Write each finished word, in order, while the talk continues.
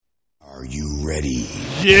Are you ready?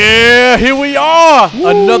 Yeah, here we are. Woo!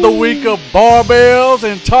 Another week of barbells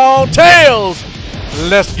and tall tales.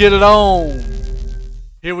 Let's get it on.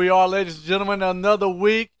 Here we are, ladies and gentlemen, another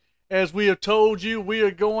week. As we have told you, we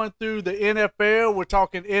are going through the NFL. We're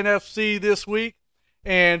talking NFC this week.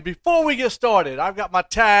 And before we get started, I've got my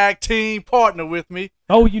tag team partner with me.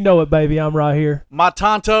 Oh, you know it, baby. I'm right here. My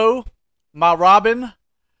Tonto, my Robin.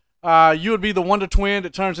 You would be the Wonder Twin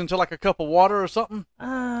that turns into like a cup of water or something.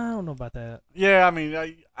 I don't know about that. Yeah, I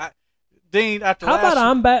mean, Dean. How about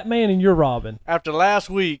I'm Batman and you're Robin? After last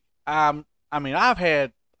week, we had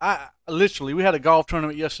a golf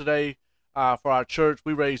tournament yesterday for our church.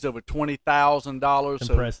 We raised over $20,000.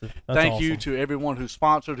 Impressive. So thank you to everyone who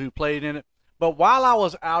sponsored, who played in it. But while I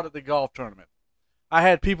was out at the golf tournament, I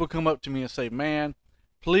had people come up to me and say, "Man,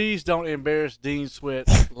 please don't embarrass Dean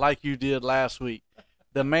Sweat like you did last week."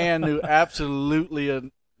 The man knew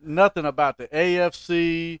absolutely nothing about the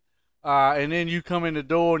AFC, and then you come in the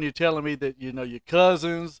door and you're telling me that your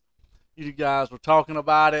cousins, you guys were talking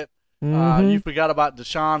about it. You forgot about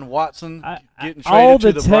Deshaun Watson getting traded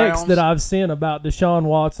to the Browns. All the texts that I've sent about Deshaun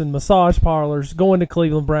Watson, massage parlors, going to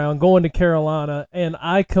Cleveland Brown, going to Carolina, and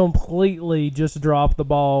I completely just dropped the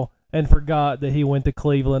ball and forgot that he went to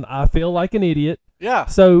Cleveland. I feel like an idiot. Yeah.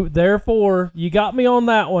 So, therefore, you got me on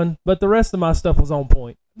that one, but the rest of my stuff was on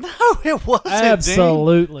point. No, it wasn't,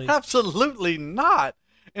 Absolutely. Dean. Absolutely not.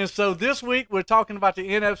 And so this week we're talking about the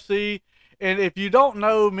NFC. And if you don't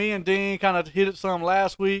know, me and Dean kind of hit it some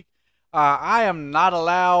last week. I am not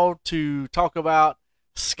allowed to talk about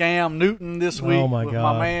Scam Newton this week with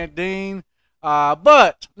my man Dean.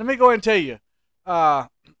 But let me go ahead and tell you,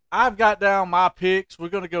 I've got down my picks. We're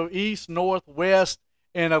going to go east, north, west,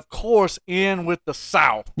 and, of course, end with the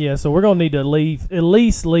South. Yeah, so we're going to need to at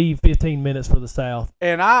least leave 15 minutes for the South.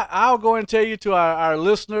 And I'll go and tell you to our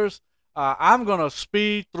listeners, I'm going to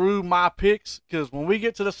speed through my picks because when we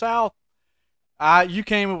get to the South, you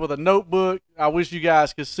came in with a notebook. I wish you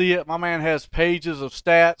guys could see it. My man has pages of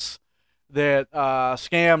stats that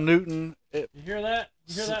Scam Newton. You hear that?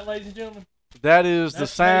 You hear that, ladies and gentlemen? That's the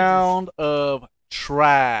sound of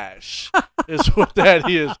trash. Is what that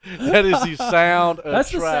is. That is the sound of That's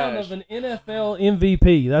trash. That's the sound of an NFL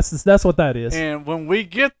MVP. That's what that is. And when we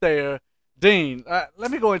get there, Dean,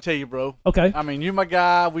 let me go and tell you, bro. Okay. I mean, you're my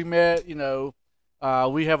guy. We met,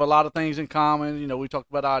 we have a lot of things in common. We talked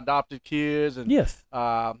about our adopted kids. And, yes.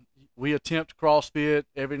 We attempt CrossFit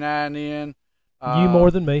every now and then. You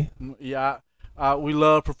more than me. Yeah. We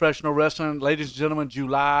love professional wrestling. Ladies and gentlemen,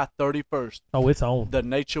 July 31st. Oh, it's on. The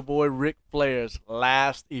Nature Boy Ric Flair's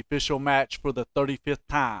last official match for the 35th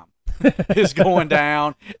time is going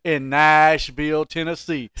down in Nashville,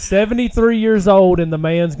 Tennessee. 73 years old, and the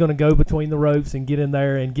man's going to go between the ropes and get in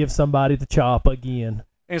there and give somebody the chop again.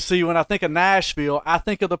 And see, when I think of Nashville, I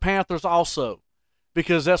think of the Panthers also,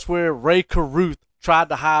 because that's where Ray Caruth tried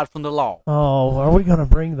to hide from the law. Oh, are we going to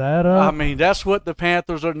bring that up? I mean, that's what the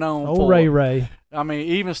Panthers are known for. Ray. I mean,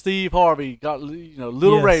 even Steve Harvey got,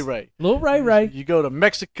 little yes. Ray. Little Ray. You go to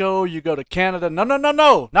Mexico, you go to Canada. No,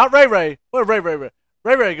 not Ray. Where Ray?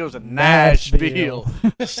 Ray goes to Nashville.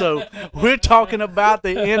 So we're talking about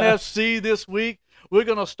the NFC this week. We're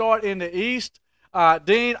going to start in the East.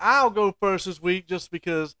 Dean, I'll go first this week just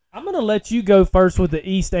because. I'm going to let you go first with the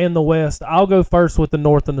East and the West. I'll go first with the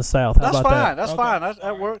North and the South. How about that? That's fine.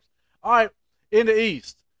 That works. All right, in the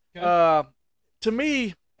East. Okay. To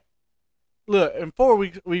me, look, and before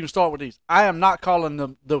we even start with these, I am not calling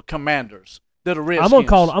them the Commanders. They're the Redskins. I'm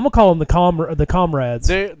gonna call them the Comrades.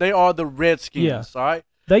 They are the Redskins. Yeah. All right.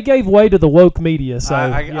 They gave way to the woke media, so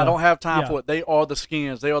I don't have time for it. They are the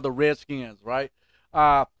Skins. They are the Redskins, right?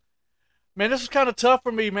 Man, this is kind of tough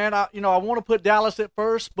for me, man. I want to put Dallas at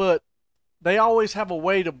first, but they always have a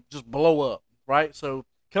way to just blow up, right? So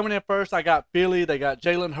coming in first, I got Philly. They got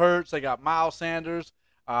Jalen Hurts. They got Miles Sanders.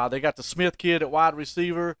 They got the Smith kid at wide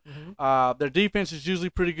receiver. Mm-hmm. Their defense is usually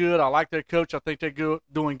pretty good. I like their coach. I think they're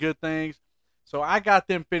doing good things. So I got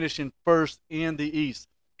them finishing first in the East.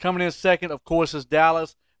 Coming in second, of course, is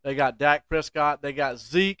Dallas. They got Dak Prescott. They got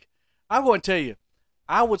Zeke. I'm going to tell you,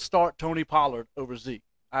 I would start Tony Pollard over Zeke.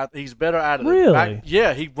 He's better out of the back.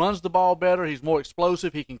 Yeah, he runs the ball better. He's more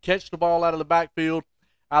explosive. He can catch the ball out of the backfield.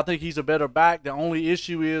 I think he's a better back. The only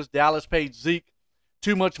issue is Dallas paid Zeke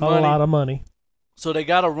too much money. A lot of money. So they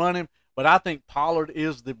got to run him. But I think Pollard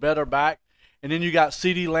is the better back. And then you got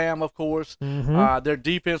CeeDee Lamb, of course. Mm-hmm. Their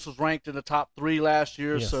defense was ranked in the top 3 last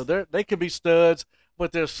year. Yes. So they could be studs.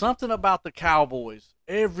 But there's something about the Cowboys.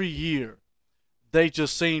 Every year, they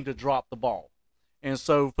just seem to drop the ball. And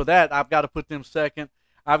so for that, I've got to put them second.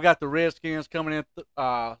 I've got the Redskins coming in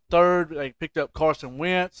third. They picked up Carson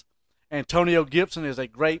Wentz. Antonio Gibson is a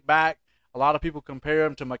great back. A lot of people compare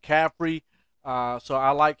him to McCaffrey, so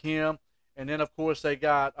I like him. And then, of course, they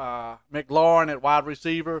got McLaurin at wide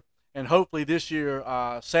receiver. And hopefully this year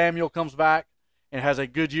Samuel comes back and has a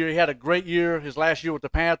good year. He had a great year his last year with the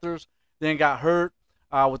Panthers, then got hurt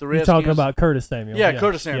with the Redskins. You're talking about Curtis Samuel. Yeah,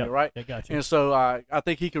 Curtis Samuel, right? Yeah, gotcha. And so I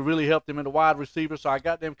think he could really help them in the wide receiver. So I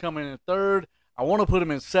got them coming in third. I want to put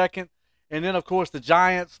him in second. And then, of course, the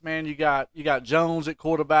Giants, man, you got Jones at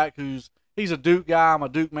quarterback, he's a Duke guy. I'm a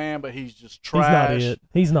Duke man, but he's just trash.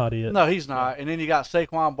 He's not it. No, he's not. And then you got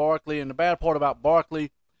Saquon Barkley. And the bad part about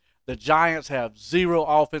Barkley, the Giants have zero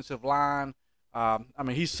offensive line. I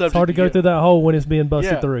mean, he's subject. It's hard to go through that hole when it's being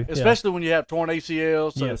busted through. Especially when you have torn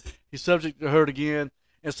ACLs. So he's subject to hurt again.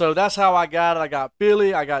 And so that's how I got it. I got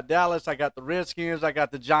Philly, I got Dallas, I got the Redskins, I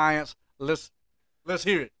got the Giants. Let's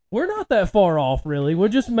hear it. We're not that far off, really.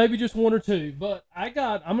 We're maybe just one or two. But I'm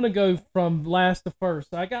going to go from last to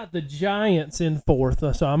first. I got the Giants in fourth,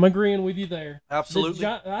 so I'm agreeing with you there. Absolutely.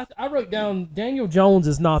 I wrote down Daniel Jones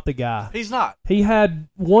is not the guy. He's not. He had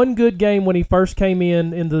one good game when he first came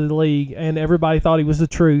into the league, and everybody thought he was the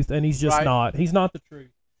truth, and he's just not. He's not the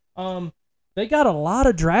truth. They got a lot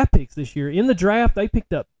of draft picks this year. In the draft, they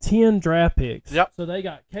picked up 10 draft picks. Yep. So they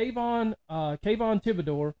got Kayvon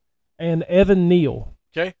Thibodeau and Evan Neal.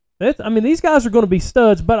 Okay. These guys are going to be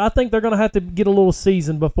studs, but I think they're going to have to get a little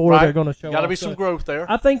season before they're going to show up. Got to be some growth there.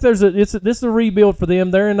 I think this is a rebuild for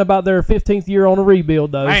them. They're in about their 15th year on a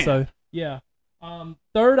rebuild, though. Man. So, yeah.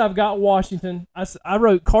 Third, I've got Washington. I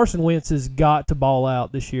wrote Carson Wentz has got to ball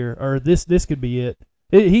out this year, or this could be it.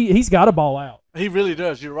 He's got to ball out. He really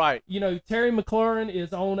does. You're right. Terry McLaurin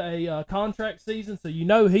is on a contract season, so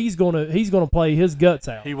he's gonna play his guts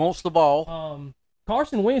out. He wants the ball.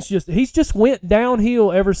 Carson Wentz just went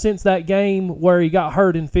downhill ever since that game where he got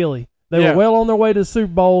hurt in Philly. They were well on their way to the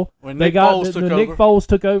Super Bowl. When Nick Foles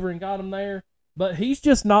took over and got him there, but he's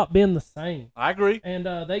just not been the same. I agree. And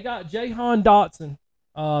they got Jahan Dotson.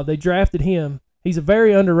 They drafted him. He's a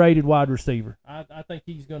very underrated wide receiver. I think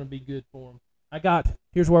he's going to be good for him.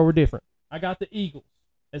 Here's where we're different. I got the Eagles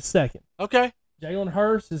at second. Okay. Jalen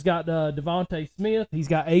Hurts has got Devontae Smith. He's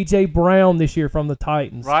got A.J. Brown this year from the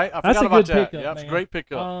Titans. Right. I forgot about that. Yeah, that's a great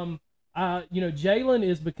pickup. Jalen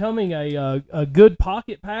is becoming a good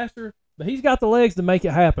pocket passer, but he's got the legs to make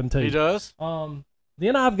it happen too. He does.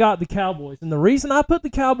 Then I've got the Cowboys, and the reason I put the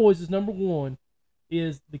Cowboys as number one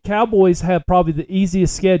is the Cowboys have probably the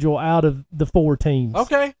easiest schedule out of the four teams.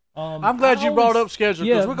 Okay. I'm glad you brought up schedule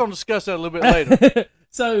because we're going to discuss that a little bit later.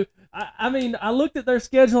 So, I looked at their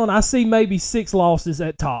schedule and I see maybe 6 losses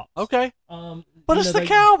at top. Okay. But it's the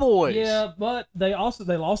Cowboys. Yeah, but they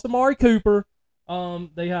lost Amari Cooper.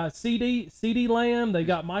 They had CD Lamb. They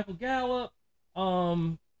got Michael Gallup.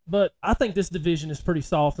 But I think this division is pretty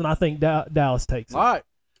soft, and I think Dallas takes it. All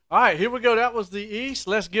right. Here we go. That was the East.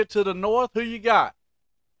 Let's get to the North. Who you got?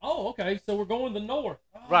 Oh, okay. So we're going to the North.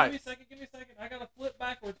 Right. Give me a second. I got to flip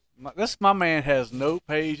backwards. My man has note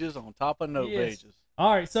pages on top of note pages.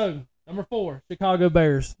 All right. So number 4, Chicago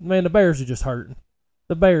Bears. Man, the Bears are just hurting.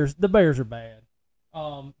 The Bears are bad.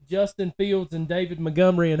 Justin Fields and David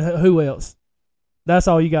Montgomery and who else? That's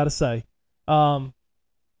all you got to say.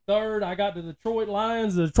 Third, I got the Detroit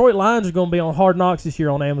Lions. The Detroit Lions are going to be on Hard Knocks this year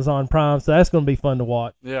on Amazon Prime, so that's going to be fun to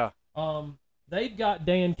watch. Yeah. They've got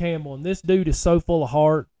Dan Campbell, and this dude is so full of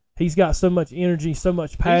heart. He's got so much energy, so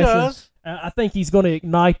much passion. He does. I think he's going to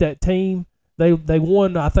ignite that team. They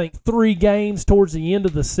won, I think, 3 games towards the end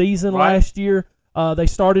of the season last year. They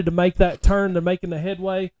started to make that turn. They're making the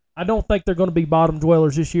headway. I don't think they're going to be bottom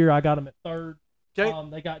dwellers this year. I got them at third. Okay.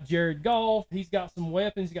 They got Jared Goff. He's got some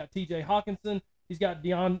weapons. He's got T.J. Hawkinson. He's got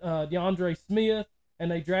DeAndre Smith,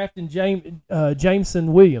 and they drafted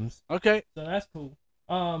Jameson Williams. Okay. So that's cool.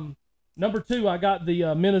 Number 2, I got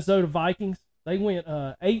the Minnesota Vikings. They went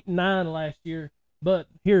 8-9 last year, but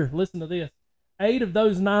here, listen to this: 8 of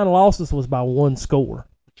those 9 losses was by 1 score.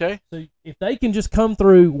 Okay. So if they can just come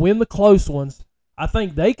through, win the close ones, I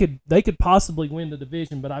think they could possibly win the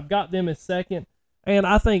division. But I've got them as second, and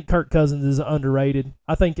I think Kirk Cousins is underrated.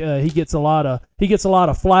 I think he gets a lot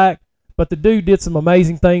of flack. But the dude did some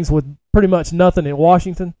amazing things with pretty much nothing in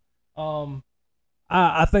Washington.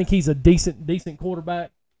 I think he's a decent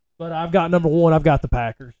quarterback. But I've got number 1. I've got the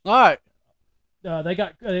Packers. All right. They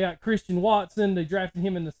got Christian Watson. They drafted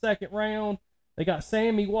him in the 2nd round. They got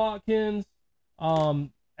Sammy Watkins.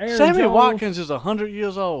 Aaron Sammy Jones. Watkins is 100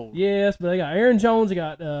 years old. Yes, but they got Aaron Jones. They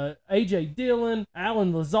got A.J. Dillon,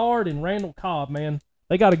 Alan Lazard, and Randall Cobb. Man,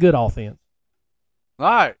 they got a good offense. All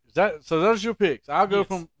right. So those are your picks. I'll go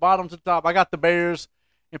from bottom to top. I got the Bears.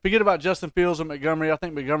 And forget about Justin Fields and Montgomery. I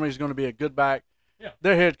think Montgomery is going to be a good back. Yeah.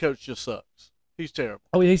 Their head coach just sucks. He's terrible.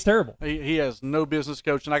 Oh, he's terrible. He has no business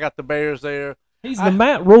coaching. I got the Bears there. He's the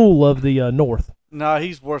Matt Rule of the North. No,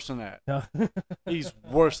 he's worse than that. No. He's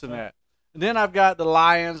worse than that. And then I've got the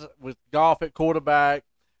Lions with Goff at quarterback.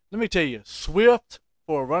 Let me tell you, Swift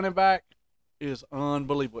for a running back is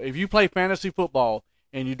unbelievable. If you play fantasy football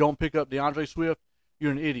and you don't pick up DeAndre Swift,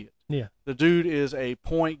 you're an idiot. Yeah. The dude is a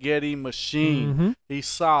point-getting machine. Mm-hmm. He's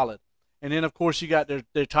solid. And then, of course, you got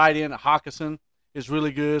their tight end, Hawkinson, is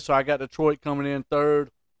really good. So I got Detroit coming in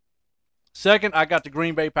third. Second, I got the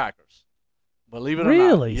Green Bay Packers. Believe it or not.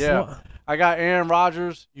 Really? Yeah. So, I got Aaron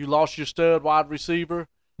Rodgers. You lost your stud wide receiver.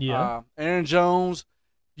 yeah. Aaron Jones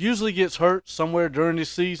usually gets hurt somewhere during this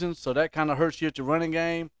season, so that kind of hurts you at your running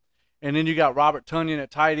game. And then you got Robert Tonyan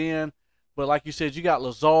at tight end. But like you said, you got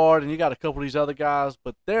Lazard and you got a couple of these other guys,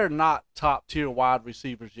 but they're not top-tier wide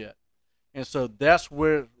receivers yet. And so that's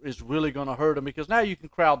where it's really going to hurt them because now you can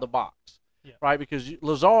crowd the box, right? Because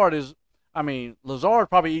Lazard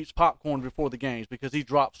probably eats popcorn before the games because he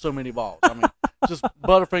drops so many balls. I mean, just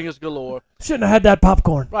Butterfingers galore. Shouldn't have had that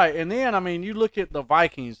popcorn. Right, and then, I mean, you look at the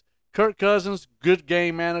Vikings. Kirk Cousins, good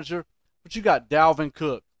game manager, but you got Dalvin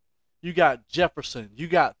Cook. You got Jefferson. You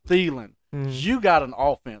got Thielen. You got an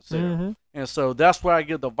offense there. Mm-hmm. And so that's where I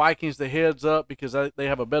give the Vikings the heads up because they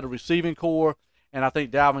have a better receiving core, and I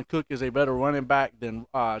think Dalvin Cook is a better running back than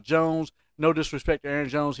Jones. No disrespect to Aaron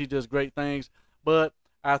Jones. He does great things. But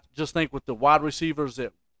I just think with the wide receivers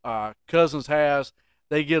that Cousins has,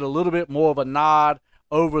 they get a little bit more of a nod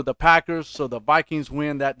over the Packers, so the Vikings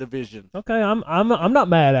win that division. Okay, I'm not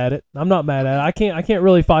mad at it. I'm not mad at it. I can't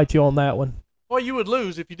really fight you on that one. Well, you would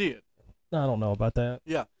lose if you did. I don't know about that.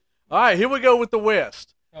 Yeah. All right, here we go with the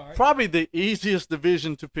West. All right. Probably the easiest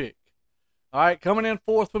division to pick. All right, coming in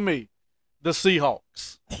fourth for me, the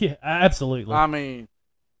Seahawks. Yeah, absolutely. I mean,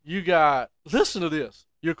 listen to this.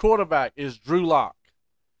 Your quarterback is Drew Lock.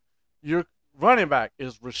 Your running back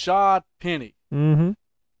is Rashad Penny. Mm-hmm.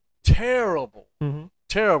 Terrible. Mm-hmm.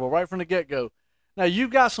 Terrible right from the get-go. Now, you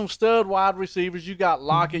got some stud wide receivers. You got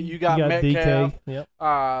Lockett. You got Metcalf. DK. Yep.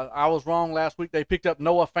 I was wrong last week. They picked up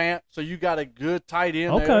Noah Fant, so you got a good tight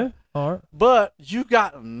end there. Okay. All right. But you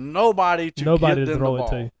got nobody to throw it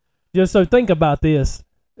to. Just so think about this.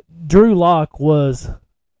 Drew Lock was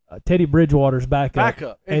Teddy Bridgewater's backup.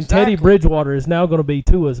 And exactly. Teddy Bridgewater is now going to be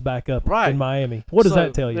Tua's backup in Miami. What does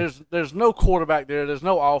that tell you? There's no quarterback there. There's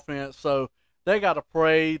no offense. So they got to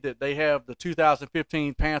pray that they have the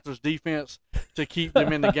 2015 Panthers defense to keep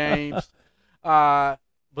them in the games.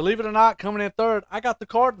 Believe it or not, coming in third, I got the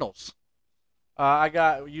Cardinals. I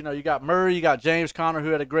got, you got Murray, you got James Conner, who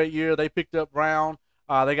had a great year. They picked up Brown.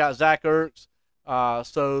 They got Zach Ertz.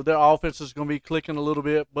 So their offense is going to be clicking a little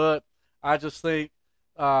bit. But I just think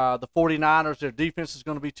the 49ers, their defense is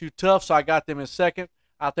going to be too tough. So I got them in second.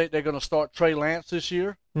 I think they're going to start Trey Lance this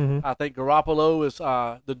year. Mm-hmm. I think Garoppolo is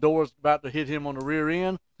the door is about to hit him on the rear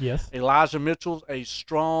end. Yes. Elijah Mitchell's a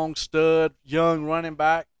strong stud, young running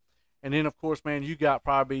back. And then, of course, man, you got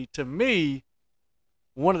probably, to me,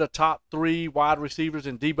 one of the top three wide receivers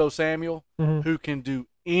in Deebo Samuel, who can do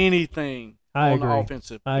anything on the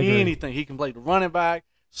offensive. Anything. He can play the running back,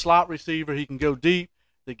 slot receiver. He can go deep.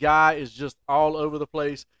 The guy is just all over the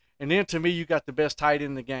place. And then, to me, you got the best tight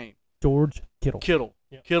end in the game. George Kittle.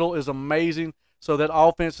 Yep. Kittle is amazing. So that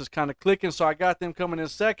offense is kind of clicking. So I got them coming in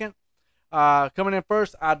second. Coming in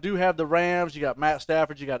first, I do have the Rams. You got Matt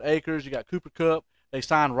Stafford. You got Akers. You got Cooper Kupp. They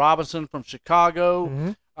signed Robinson from Chicago.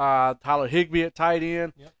 Mm-hmm. Tyler Higbee at tight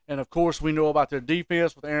end. Yep. And, of course, we know about their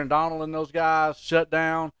defense with Aaron Donald and those guys shut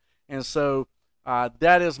down. And so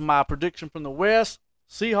that is my prediction from the West.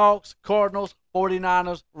 Seahawks, Cardinals,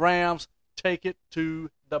 49ers, Rams, take it to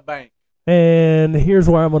the bank. And here's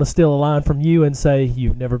where I'm going to steal a line from you and say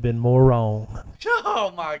you've never been more wrong.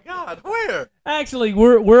 Oh, my God. Where? Actually,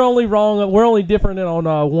 we're only wrong. We're only different on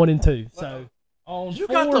 1 and 2. So on you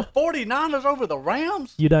 4, got the 49ers over the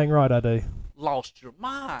Rams? You dang right I do. Lost your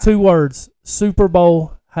mind. 2 words, Super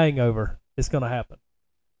Bowl hangover. It's going to happen.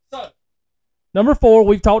 So, number 4,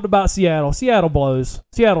 we've talked about Seattle. Seattle blows.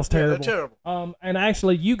 Seattle's terrible. They're terrible. And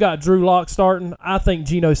actually, you got Drew Lock starting. I think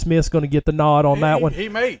Geno Smith's going to get the nod on that one. He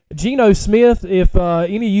may. Geno Smith, if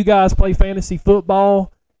any of you guys play fantasy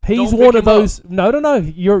football, he's one of those. No.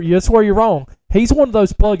 That's where you're wrong. He's one of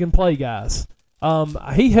those plug-and-play guys.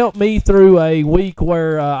 He helped me through a week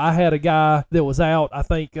where I had a guy that was out. I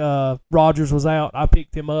think Rodgers was out. I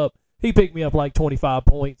picked him up. He picked me up like 25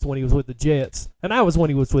 points when he was with the Jets, and that was when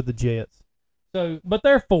he was with the Jets. So, but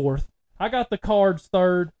they're fourth. I got the Cards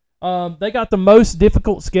third. They got the most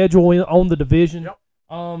difficult schedule on the division.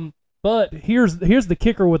 Yep. But here's the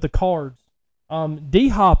kicker with the Cards.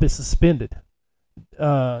 D-Hop is suspended.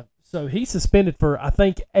 So he's suspended for, I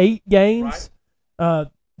think, 8 games. Right.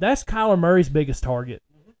 That's Kyler Murray's biggest target.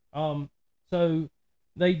 So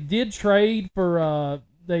they did trade for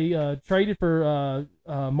traded for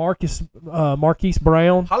Marquise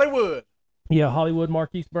Brown. Hollywood. Yeah, Hollywood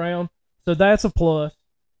Marquise Brown. So that's a plus.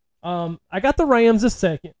 I got the Rams a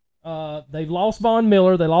second. They've lost Von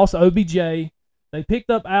Miller. They lost OBJ. They picked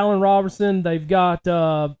up Allen Robinson. They've got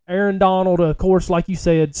Aaron Donald, of course, like you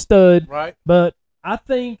said, stud. Right. But I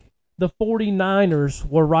think the 49ers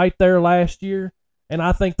were right there last year, and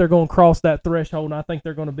I think they're going to cross that threshold, and I think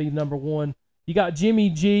they're going to be number one. You got Jimmy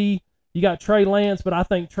G. You got Trey Lance, but I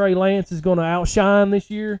think Trey Lance is going to outshine this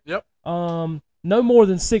year. Yep. No more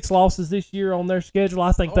than 6 losses this year on their schedule.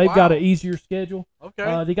 I think they've got an easier schedule.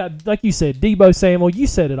 Okay. They got, like you said, Deebo Samuel. You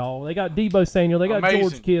said it all. They got Deebo Samuel. They got Amazing.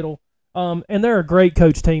 George Kittle. And they're a great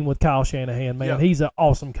coach team with Kyle Shanahan, man. Yep. He's an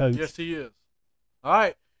awesome coach. Yes, he is. All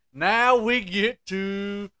right. Now we get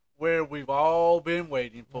to where we've all been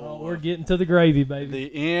waiting for. Oh, we're getting to the gravy, baby.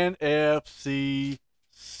 The NFC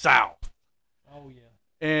South. Oh, yeah.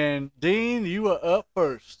 And, Dean, you are up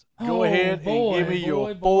first. Go ahead and give me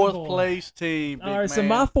your fourth place team. All right, so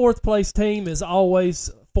my fourth place team is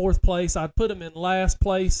always fourth place. I'd put them in last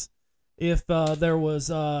place. If there was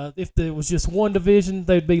just one division,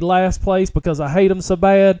 they'd be last place because I hate them so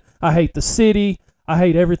bad. I hate the city. I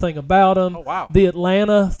hate everything about them. Oh, wow. The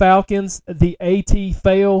Atlanta Falcons, the AT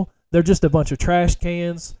fail. They're just a bunch of trash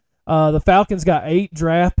cans. The Falcons got 8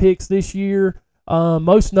 draft picks this year.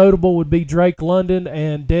 Most notable would be Drake London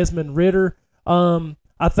and Desmond Ridder.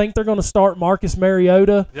 I think they're going to start Marcus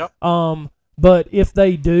Mariota. Yep. But if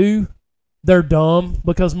they do, they're dumb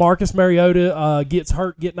because Marcus Mariota gets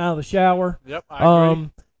hurt getting out of the shower. Yep, I agree.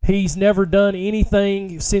 He's never done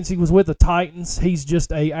anything since he was with the Titans. He's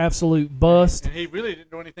just a absolute bust. And he really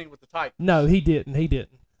didn't do anything with the Titans. No, he didn't.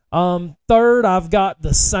 Third, I've got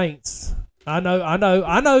the Saints. I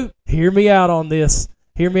know. Hear me out on this.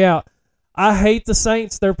 Hear me out. I hate the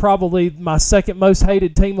Saints. They're probably my second most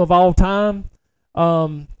hated team of all time.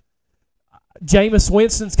 Jameis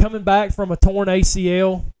Winston's coming back from a torn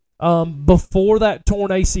ACL. Before that torn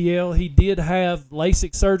ACL, he did have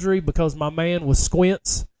LASIK surgery because my man was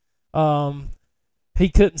squints. He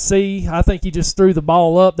couldn't see. I think he just threw the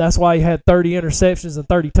ball up. That's why he had 30 interceptions and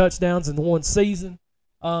 30 touchdowns in one season.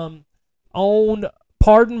 Pardon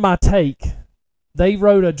my take, they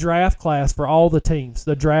wrote a draft class for all the teams,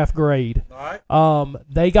 the draft grade. All right.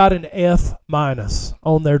 They got an F-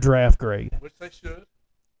 on their draft grade. Which they should.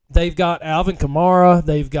 They've got Alvin Kamara.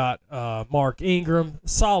 They've got Mark Ingram.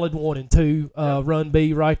 Solid 1 and 2 run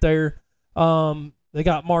B right there. They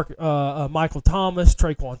got Michael Thomas,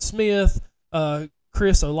 Traquan Smith,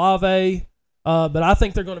 Chris Olave. But I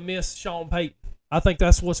think they're going to miss Sean Payton. I think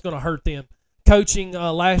that's what's going to hurt them. Coaching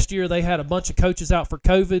last year, they had a bunch of coaches out for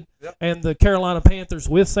COVID, and the Carolina Panthers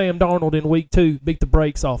with Sam Darnold in week 2 beat the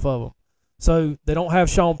brakes off of them. So they don't have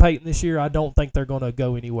Sean Payton this year. I don't think they're going to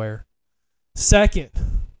go anywhere. Second,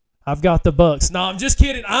 I've got the Bucks. No, I'm just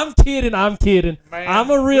kidding. I'm kidding. Man,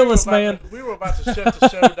 I'm a realist, man. We were about to shut the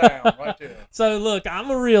show down right there. So, look,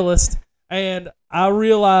 I'm a realist, and I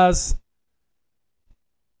realize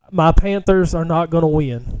my Panthers are not going to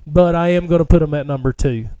win, but I am going to put them at number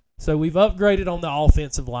 2. So we've upgraded on the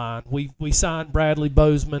offensive line. We signed Bradley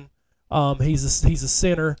Bozeman. He's a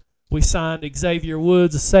center. We signed Xavier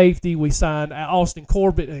Woods, a safety. We signed Austin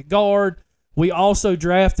Corbett, a guard. We also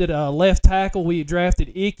drafted a left tackle. We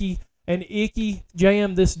drafted Icky. And Icky,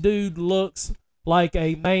 Jam, this dude looks like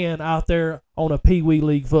a man out there on a Pee Wee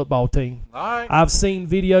League football team. All right. I've seen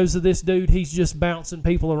videos of this dude. He's just bouncing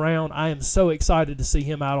people around. I am so excited to see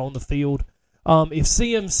him out on the field. If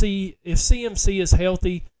CMC is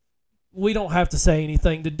healthy, we don't have to say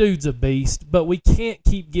anything. The dude's a beast, but we can't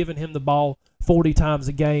keep giving him the ball 40 times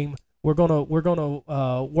a game. We're gonna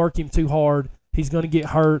work him too hard. He's gonna get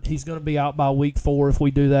hurt. He's gonna be out by week 4 if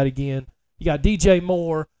we do that again. You got DJ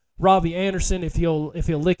Moore, Robbie Anderson. If he'll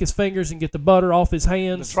lick his fingers and get the butter off his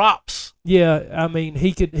hands, the drops. Yeah, I mean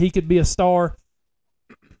he could be a star.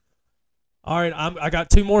 All right, I got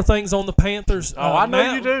 2 more things on the Panthers. I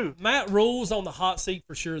know you do. Matt Rule's on the hot seat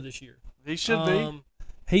for sure this year. He should be.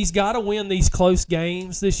 He's got to win these close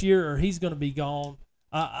games this year, or he's going to be gone.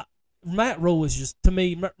 Matt Rule is just, to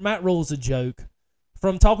me, Matt Rule is a joke.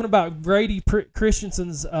 From talking about Grady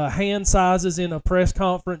Christensen's hand sizes in a press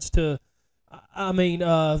conference to,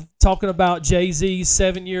 talking about Jay-Z's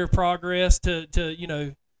 7-year progress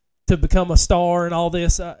to become a star and all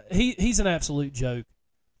this. He's an absolute joke.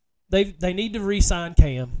 They need to re-sign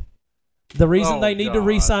Cam. The reason they need to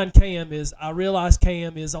re-sign Cam is I realize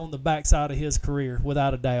Cam is on the backside of his career,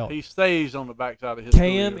 without a doubt. He stays on the backside of his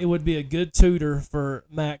career. Cam, it would be a good tutor for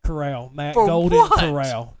Matt Corral. For Golden what?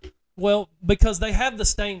 Corral. Well, because they have the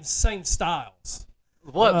same styles.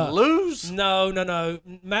 What, lose? No.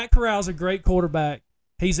 Matt Corral's a great quarterback.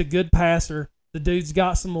 He's a good passer. The dude's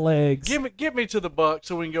got some legs. Get me to the Bucs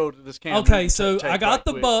so we can go to this Cam. Okay, so I got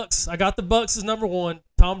the Bucs. I got the Bucs as number 1.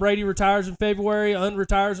 Tom Brady retires in February,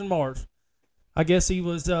 unretires in March. I guess he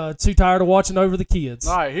was too tired of watching over the kids.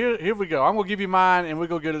 All right, here we go. I'm going to give you mine, and we're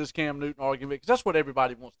going to go to this Cam Newton argument because that's what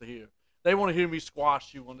everybody wants to hear. They want to hear me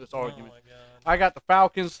squash you on this argument. Oh, my God. I got the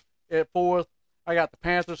Falcons at 4th. I got the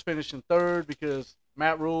Panthers finishing 3rd because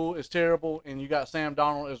Matt Rule is terrible, and you got Sam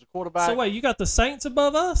Darnold as a quarterback. So, wait, you got the Saints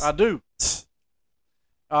above us? I do.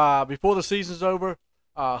 Before the season's over,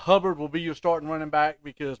 Hubbard will be your starting running back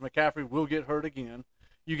because McCaffrey will get hurt again.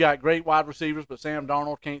 You got great wide receivers, but Sam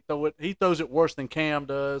Darnold can't throw it. He throws it worse than Cam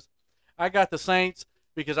does. I got the Saints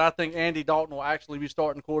because I think Andy Dalton will actually be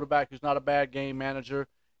starting quarterback who's not a bad game manager,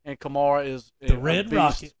 and Kamara is the Red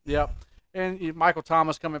Rocket. Yep. And Michael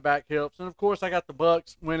Thomas coming back helps. And, of course, I got the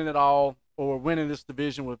Bucs winning it all or winning this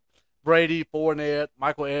division with Brady, Fournette,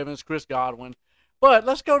 Michael Evans, Chris Godwin. But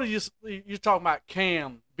let's go to you're talking about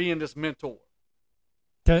Cam being this mentor.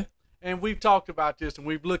 Okay. And we've talked about this, and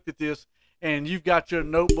we've looked at this, and you've got your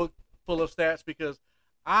notebook full of stats because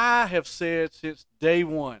I have said since day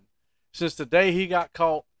one, since the day he got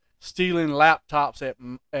caught stealing laptops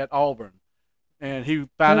at Auburn, and he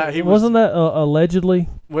found out he wasn't that allegedly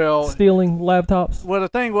stealing laptops? Well, the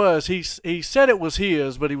thing was he said it was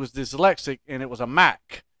his, but he was dyslexic, and it was a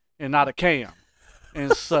Mac and not a Cam,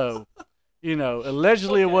 and so.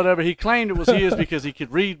 Allegedly or whatever, he claimed it was his because he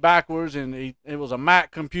could read backwards, and it was a Mac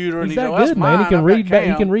computer. He's and that good, that's man. mine.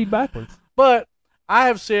 He can read backwards. But I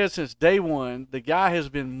have said since day one, the guy has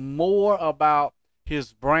been more about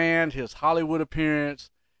his brand, his Hollywood appearance,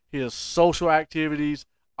 his social activities,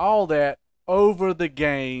 all that over the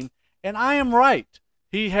game. And I am right.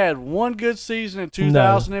 He had one good season in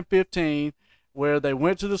 2015 where they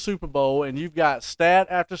went to the Super Bowl, and you've got stat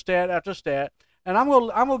after stat after stat. And I'm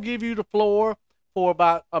gonna give you the floor for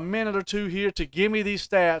about a minute or two here to give me these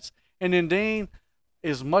stats. And then, Dean,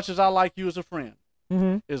 as much as I like you as a friend,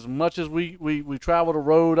 as much as we travel the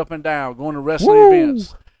road up and down, going to wrestling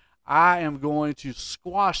events, I am going to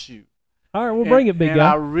squash you. All right, we'll bring it, big guy. And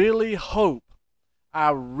I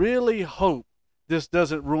really hope this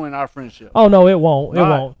doesn't ruin our friendship. Oh, no, it won't.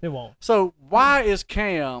 It won't. So why is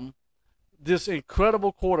Cam this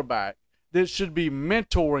incredible quarterback that should be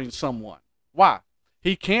mentoring someone? Why?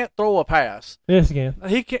 He can't throw a pass. Yes, he can.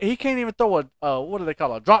 He can't even throw a what do they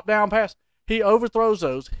call it? A drop down pass. He overthrows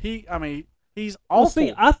those. He's awful. Well,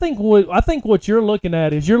 see, I think what you're looking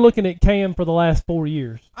at is you're looking at Cam for the last 4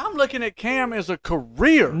 years. I'm looking at Cam as a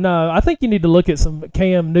career. No, I think you need to look at some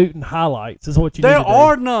Cam Newton highlights. Is what you need to do. There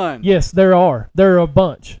are none. Yes, there are. There are a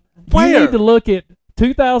bunch. Where? You need to look at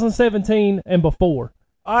 2017 and before.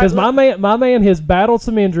 Because my man has battled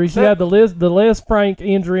some injuries. He had the Les Frank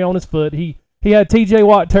injury on his foot. He had T.J.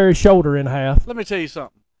 Watt tear his shoulder in half. Let me tell you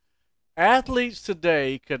something. Athletes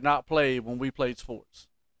today could not play when we played sports.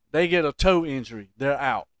 They get a toe injury, they're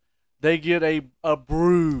out. They get a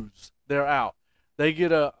bruise, they're out. They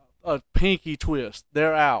get a pinky twist,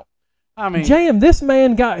 they're out. I mean, Jam, this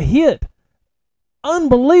man got hit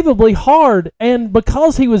unbelievably hard, and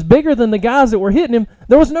because he was bigger than the guys that were hitting him,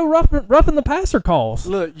 there was no roughing the passer calls.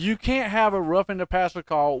 Look, you can't have a roughing the passer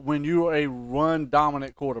call when you're a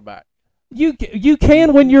run-dominant quarterback. You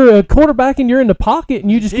can when you're a quarterback and you're in the pocket and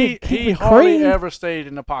you just get he hardly ever stayed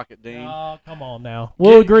in the pocket, Dean. Oh, come on now.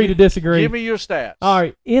 We'll agree to disagree. Give me your stats. All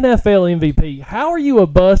right, NFL MVP. How are you a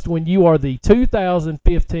bust when you are the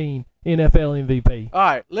 2015 NFL MVP? All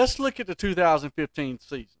right, let's look at the 2015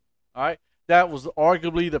 season. All right, that was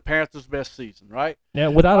arguably the Panthers' best season, right? Yeah,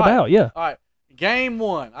 without a doubt, yeah. All right, game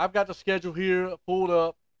one. I've got the schedule here pulled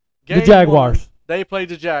up. The Jaguars. One, they played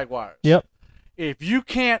the Jaguars. Yep. If you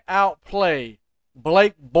can't outplay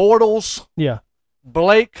Blake Bortles,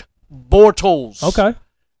 Blake Bortles, okay,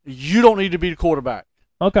 you don't need to be the quarterback.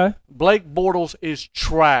 Okay. Blake Bortles is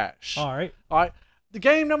trash. All right. The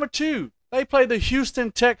game number 2, they played the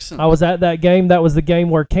Houston Texans. I was at that game. That was the game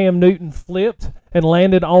where Cam Newton flipped and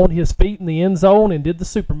landed on his feet in the end zone and did the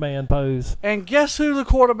Superman pose. And guess who the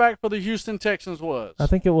quarterback for the Houston Texans was? I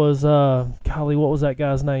think it was, golly, what was that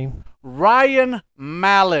guy's name? Ryan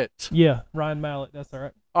Mallett. Yeah, Ryan Mallett. That's all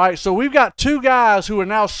right. All right, so we've got 2 guys who are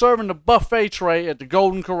now serving the buffet tray at the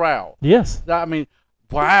Golden Corral. Yes. I mean,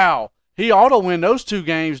 wow. He ought to win those 2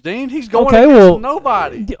 games, Dean. He's going against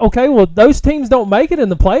nobody. Okay, well, those teams don't make it in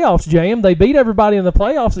the playoffs, Jam. They beat everybody in the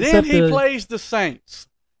playoffs. Then he plays the Saints,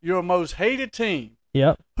 your most hated team.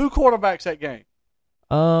 Yep. Who quarterbacks that game?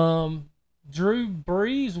 Drew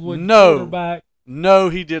Brees would quarterback. quarterback. No,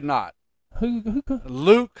 he did not. Who?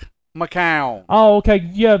 Luke McCown. Oh, okay.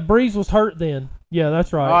 Yeah, Breeze was hurt then. Yeah,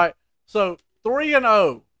 that's right. All right. So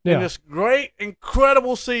 3-0 Yeah. in this great,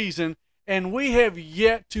 incredible season, and we have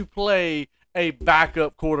yet to play a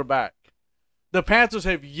backup quarterback. The Panthers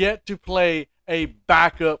have yet to play a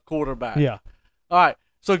backup quarterback. Yeah. All right.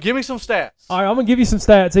 So give me some stats. All right, I'm going to give you some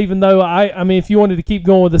stats, even though, I mean, if you wanted to keep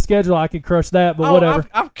going with the schedule, I could crush that, but whatever.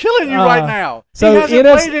 I'm killing you right now. So he hasn't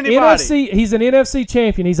played anybody. He's an NFC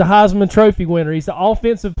champion. He's a Heisman Trophy winner. He's the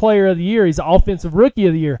Offensive Player of the Year. He's the Offensive Rookie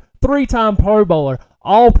of the Year. 3-time Pro Bowler.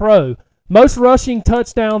 All-Pro. Most rushing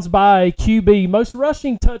touchdowns by a QB. Most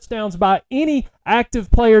rushing touchdowns by any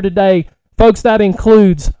active player today. Folks, that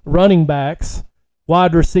includes running backs,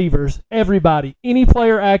 wide receivers, everybody. Any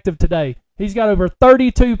player active today. He's got over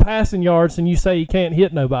 32 passing yards, and you say he can't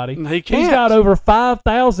hit nobody. He can't. He's got over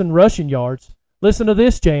 5,000 rushing yards. Listen to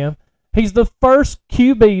this, Jam. He's the first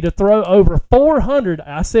QB to throw over 400,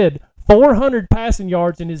 400 passing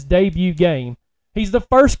yards in his debut game. He's the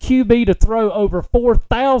first QB to throw over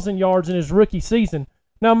 4,000 yards in his rookie season.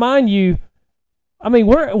 Now, mind you, I mean,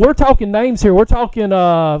 we're talking names here. We're talking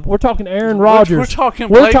Aaron Rodgers. We're talking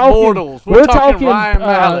Blake Bortles. We're talking Ryan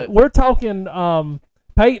Mallett. We're talking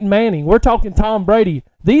Peyton Manning. We're talking Tom Brady.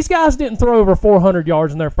 These guys didn't throw over 400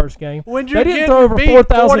 yards in their first game. When you're they didn't throw over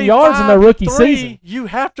 4,000 yards in their rookie season. You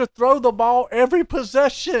have to throw the ball every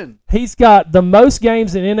possession. He's got the most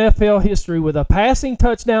games in NFL history with a passing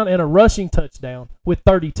touchdown and a rushing touchdown with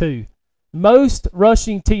 32. Most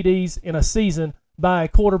rushing TDs in a season by a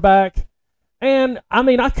quarterback. And, I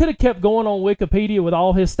mean, I could have kept going on Wikipedia with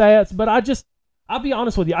all his stats, but I'll be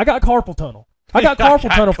honest with you, I got carpal tunnel. I got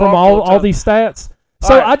carpal tunnel from all these stats.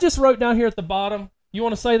 So I just wrote down here at the bottom. You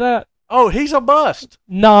want to say that? Oh, he's a bust.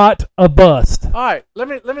 Not a bust. All right, let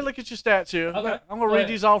me look at your stats here. Okay. I'm gonna read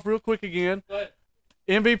these off real quick again. Go ahead.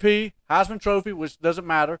 MVP, Heisman Trophy, which doesn't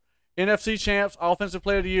matter. NFC champs, Offensive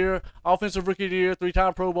Player of the Year, Offensive Rookie of the Year,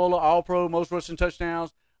 3-time Pro Bowler, All-Pro, most rushing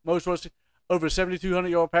touchdowns, most rushing, over 7,200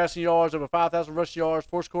 yard passing yards, over 5,000 rushing yards,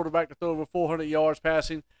 first quarterback to throw over 400 yards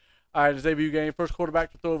passing. In his debut game, first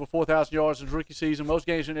quarterback to throw over 4,000 yards in his rookie season, most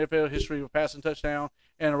games in NFL history with passing touchdown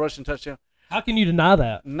and a rushing touchdown. How can you deny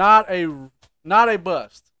that? Not a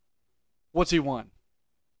bust. What's he won?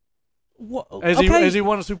 Has he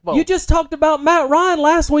won a Super Bowl? You just talked about Matt Ryan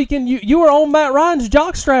last week, and you were on Matt Ryan's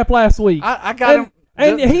jockstrap last week. I got him.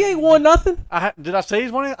 And he ain't won nothing. Did I say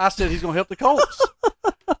he's won it? I said he's going to help the Colts.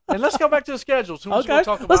 And let's go back to the schedule. So okay,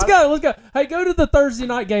 let's go. Hey, go to the Thursday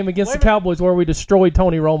night game against the Cowboys where we destroyed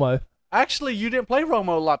Tony Romo. Actually, you didn't play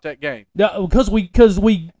Romo a lot that game. Yeah, because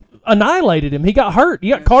we annihilated him. He got hurt. He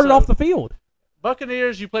got carted off the field.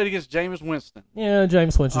 Buccaneers, you played against Jameis Winston. Yeah,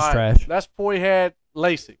 Jameis Winston's trash. That's before he had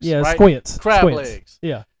LASIK. Yeah, right? squints. Crab legs.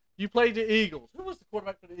 Yeah. You played the Eagles. Who was the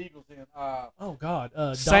quarterback for the Eagles then? Oh,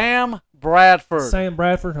 God. Sam Bradford. Sam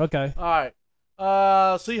Bradford, okay. All right.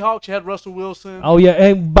 Seahawks, you had Russell Wilson. Oh, yeah,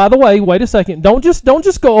 and by the way, wait a second. Don't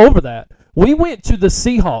just go over that. We went to the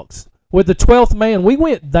Seahawks with the 12th man. We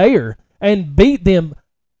went there and beat them,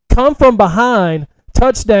 come from behind,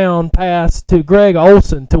 touchdown pass to Greg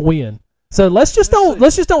Olsen to win. So let's just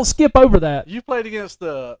don't skip over that. You played against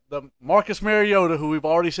the Marcus Mariota, who we've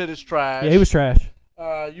already said is trash. Yeah, he was trash.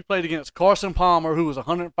 You played against Carson Palmer, who was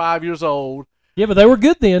 105 years old. Yeah, but they were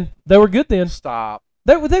good then. Stop.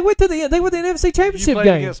 They went to the NFC Championship game. You played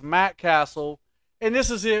game against Matt Castle, and this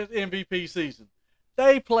is his MVP season.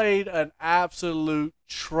 They played an absolute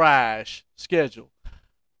trash schedule.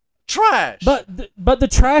 Trash. But the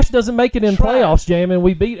trash doesn't make it in playoffs, Jam, and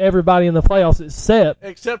we beat everybody in the playoffs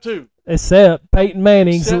except who? Except Peyton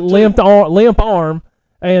Manning's limp arm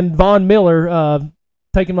and Von Miller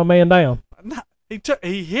taking my man down.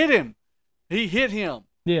 He hit him. He hit him.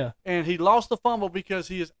 Yeah. And he lost the fumble because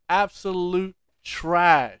he is absolute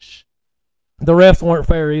trash. The refs weren't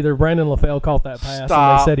fair either. Brandon LaFell caught that pass, and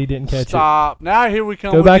they said he didn't catch it. Stop. Now here we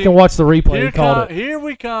come. Go back and watch the replay. He called it. Here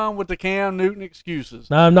we come with the Cam Newton excuses.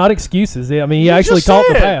 No, not excuses. I mean, he actually caught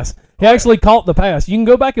the pass. He actually caught the pass. You can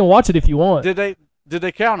go back and watch it if you want. Did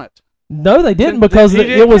they count it? No, they didn't because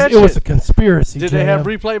it was a conspiracy. Did they have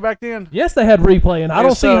replay back then? Yes, they had replay, and I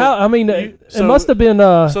don't see how. I mean, it must have been.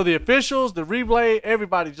 So the officials, the replay,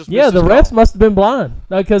 everybody just the refs must have been blind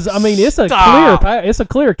because I mean it's a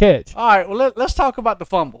clear catch. All right, well let's talk about the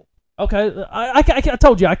fumble. Okay, I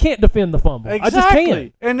told you I can't defend the fumble. Exactly. I just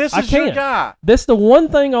can't. And this is your guy. That's the one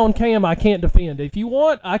thing on Cam I can't defend. If you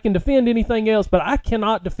want, I can defend anything else, but I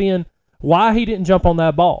cannot defend why he didn't jump on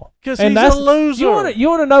that ball. Because he's a loser. You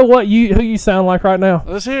want to know who you sound like right now?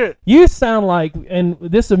 Let's hear it. You sound like, and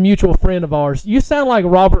this is a mutual friend of ours, you sound like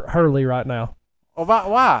Robert Hurley right now.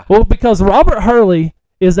 About why? Well, because Robert Hurley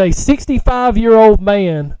is a 65-year-old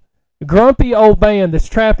man grumpy old man that's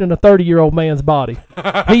trapped in a 30-year-old man's body.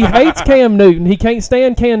 He hates Cam Newton. He can't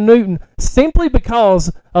stand Cam Newton simply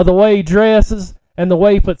because of the way he dresses and the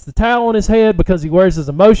way he puts the towel on his head, because he wears his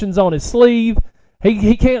emotions on his sleeve.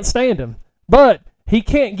 He can't stand him. But he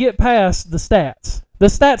can't get past the stats. The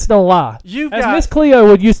stats don't lie. As Miss Cleo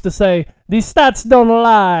would used to say, these stats don't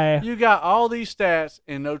lie. You got all these stats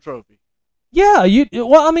and no trophy. Yeah,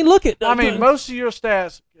 look at... most of your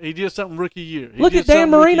stats, he did something rookie year. Look at Dan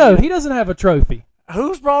Marino. He doesn't have a trophy.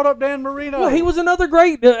 Who's brought up Dan Marino? Well, he was another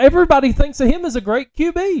great... everybody thinks of him as a great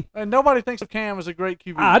QB. And nobody thinks of Cam as a great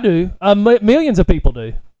QB. I do. Millions of people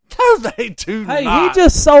do. No, they do not. Hey, he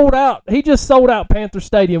just sold out. He just sold out Panther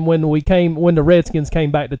Stadium when the Redskins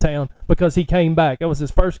came back to town, because he came back. That was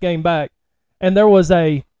his first game back, and there was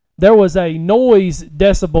a noise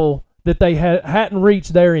decibel that they hadn't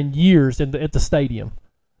reached there in years at the stadium.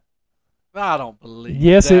 I don't believe.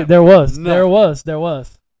 Yes, that. There was. Nothing. There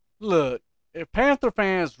was. Look, if Panther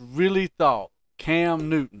fans really thought Cam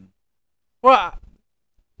Newton, well,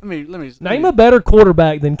 let me name a better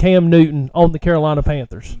quarterback than Cam Newton on the Carolina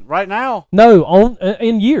Panthers right now. No,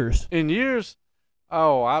 in years. In years,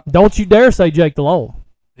 don't you dare say Jake Delhomme.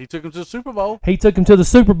 He took him to the Super Bowl. He took him to the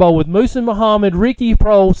Super Bowl with Musa Muhammad, Ricky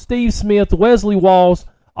Prohl, Steve Smith, Wesley Walls,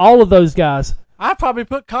 all of those guys. I'd probably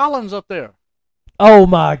put Collins up there. Oh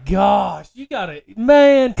my gosh, you gotta,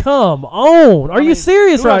 man, come on. Are you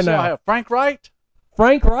serious right now? I have Frank Wright.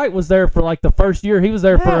 Frank Wright was there for like the first year. He was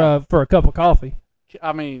there for a cup of coffee.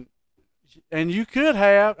 And you could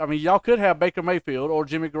have. Y'all could have Baker Mayfield or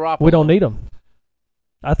Jimmy Garoppolo. We don't need him.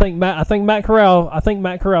 I think Matt Corral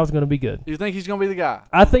is going to be good. You think he's going to be the guy?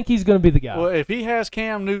 I think he's going to be the guy. Well, if he has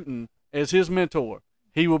Cam Newton as his mentor,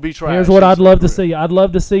 he will be trash. Here's what I'd love to see. I'd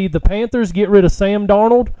love to see the Panthers get rid of Sam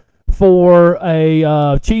Darnold for a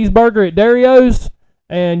cheeseburger at Dario's,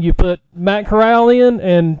 and you put Matt Corral in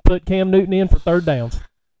and put Cam Newton in for third downs.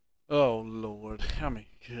 Oh, Lord.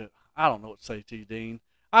 I don't know what to say to you, Dean.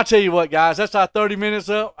 I'll tell you what, guys. That's our 30 minutes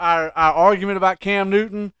up, our argument about Cam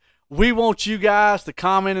Newton. We want you guys to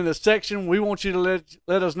comment in the section. We want you to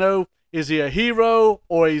let us know, is he a hero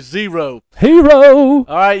or a zero? Hero! All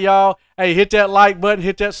right, y'all. Hey, hit that like button.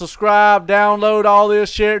 Hit that subscribe. Download all this.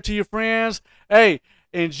 Share it to your friends. Hey,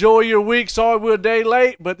 enjoy your week. Sorry we're a day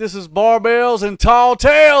late, but this is Barbells and Tall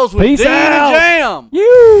Tales with Peace Dean out. and Jam.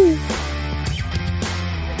 You.